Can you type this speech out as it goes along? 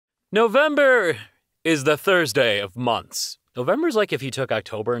November is the Thursday of months. November's like if you took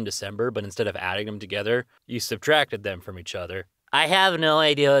October and December, but instead of adding them together, you subtracted them from each other. I have no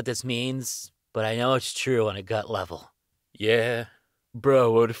idea what this means, but I know it's true on a gut level. Yeah.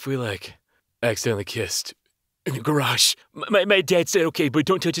 Bro, what if we, accidentally kissed in the garage? My dad said, okay, but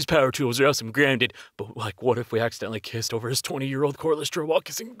don't touch his power tools or else I'm grounded. But, what if we accidentally kissed over his 20-year-old cordless drill while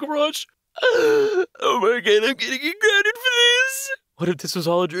kissing in the garage? Oh my God, I'm gonna get grounded for this. What if this was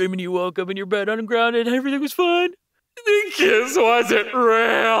all a dream and you woke up in your bed ungrounded and everything was fine? The kiss wasn't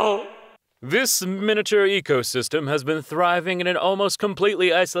real. This miniature ecosystem has been thriving in an almost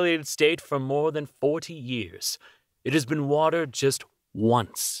completely isolated state for more than 40 years. It has been watered just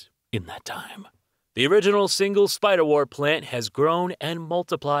once in that time. The original single spiderwort plant has grown and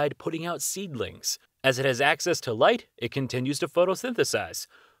multiplied, putting out seedlings. As it has access to light, it continues to photosynthesize.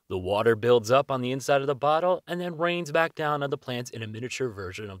 The water builds up on the inside of the bottle and then rains back down on the plants in a miniature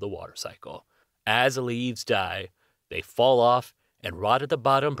version of the water cycle. As the leaves die, they fall off and rot at the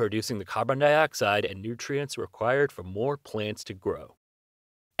bottom, producing the carbon dioxide and nutrients required for more plants to grow.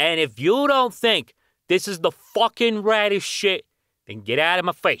 And if you don't think this is the fucking raddest shit, then get out of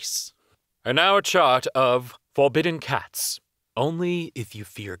my face. And now a chart of forbidden cats. Only if you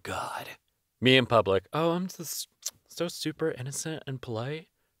fear God. Me in public. Oh, I'm just so super innocent and polite.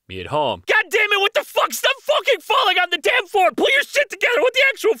 Me at home. God damn it, what the fuck? Stop fucking falling on the damn floor! Pull your shit together! What the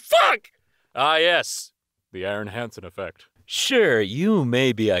actual fuck? Ah, yes. The Aaron Hansen effect. Sure, you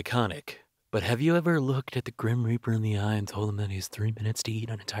may be iconic, but have you ever looked at the Grim Reaper in the eye and told him that he has 3 minutes to eat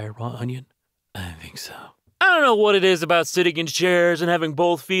an entire raw onion? I think so. I don't know what it is about sitting in chairs and having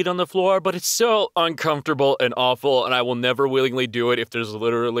both feet on the floor, but it's so uncomfortable and awful, and I will never willingly do it if there's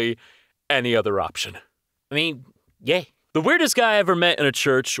literally any other option. I mean, yay. The weirdest guy I ever met in a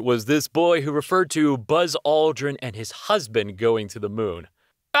church was this boy who referred to Buzz Aldrin and his husband going to the moon.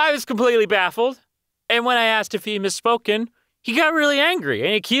 I was completely baffled, and when I asked if he misspoken, he got really angry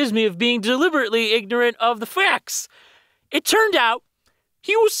and accused me of being deliberately ignorant of the facts. It turned out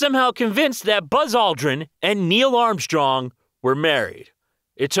he was somehow convinced that Buzz Aldrin and Neil Armstrong were married.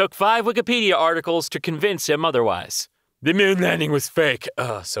 It took 5 Wikipedia articles to convince him otherwise. The moon landing was fake.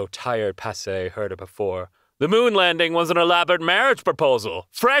 Oh, so tired, passé, heard it before. The moon landing was an elaborate marriage proposal.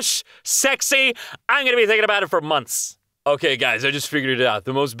 Fresh, sexy, I'm gonna be thinking about it for months. Okay, guys, I just figured it out.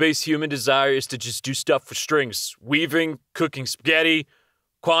 The most base human desire is to just do stuff for strings. Weaving, cooking spaghetti,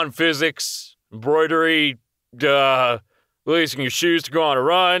 quantum physics, embroidery, releasing your shoes to go on a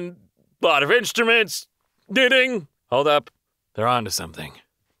run, a lot of instruments, knitting. Hold up, they're onto something.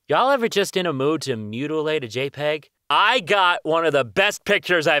 Y'all ever just in a mood to mutilate a JPEG? I got one of the best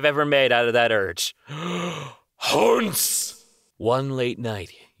pictures I've ever made out of that urge. Hunts! One late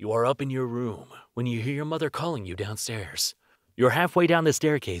night, you are up in your room when you hear your mother calling you downstairs. You're halfway down the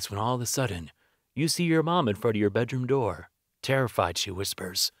staircase when all of a sudden, you see your mom in front of your bedroom door. Terrified, she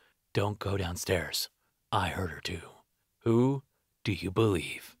whispers, "Don't go downstairs. I heard her too." Who do you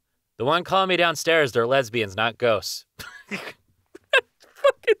believe? The one calling me downstairs, they're lesbians, not ghosts.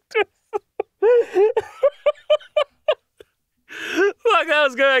 Fuck, that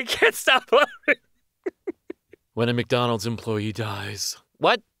was good. I can't stop laughing. When a McDonald's employee dies.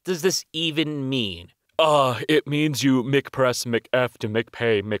 What does this even mean? It means you McPress, McF to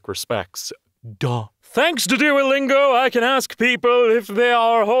McPay, McRespects. Duh. Thanks to Duolingo, I can ask people if they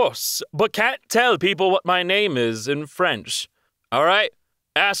are a horse, but can't tell people what my name is in French. All right?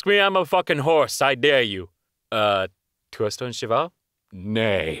 Ask me I'm a fucking horse, I dare you. Tu es un cheval?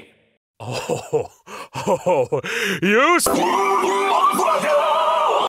 Nay. Oh, you